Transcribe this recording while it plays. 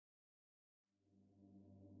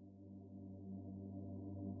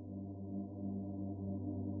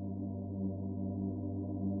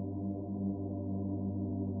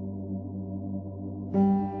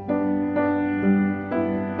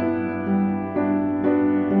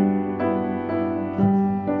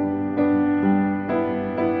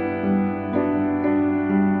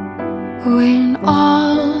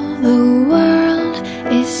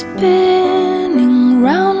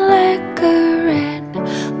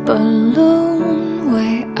balloon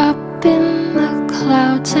way up in the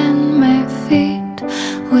clouds, and my feet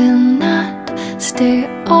will not stay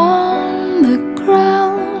on the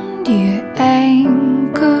ground. You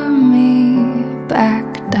anchor me back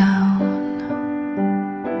down.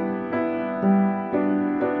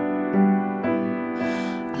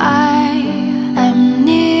 I am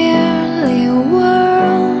nearly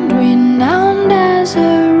world renowned as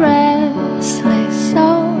a restless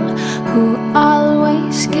soul who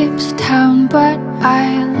always skips town, but I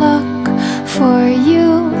look for you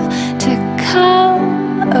to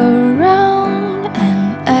come around and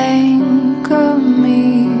anchor me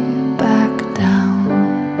back down.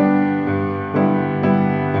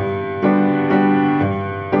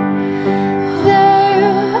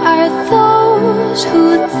 There are those who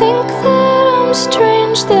think that I'm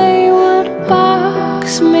strange. They would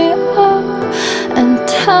box me up and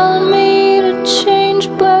tell me to change,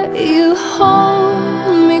 but you hold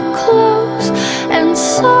me close and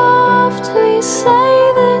softly say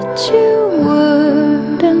that you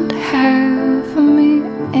wouldn't have me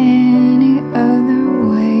any other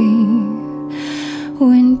way.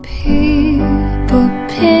 When people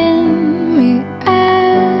pin me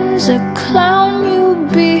as a clown, you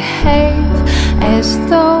behave as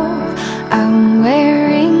though I'm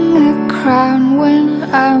wearing a crown. When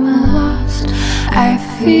I'm lost, I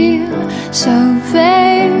feel so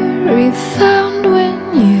very found when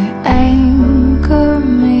you anchor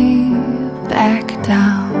me back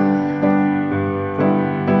down.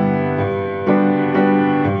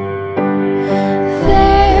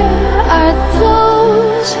 There are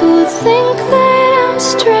those who think that I'm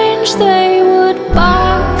strange. They would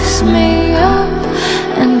box me up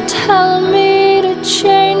and tell me to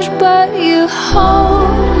change, but you hold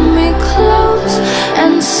me close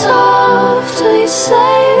and softly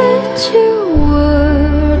say that you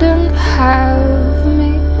wouldn't have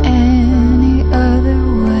me any other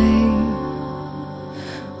way.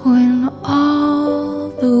 When all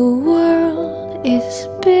the world is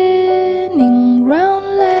spinning round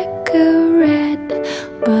like a red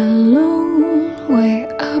balloon way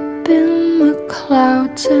up in the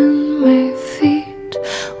clouds, and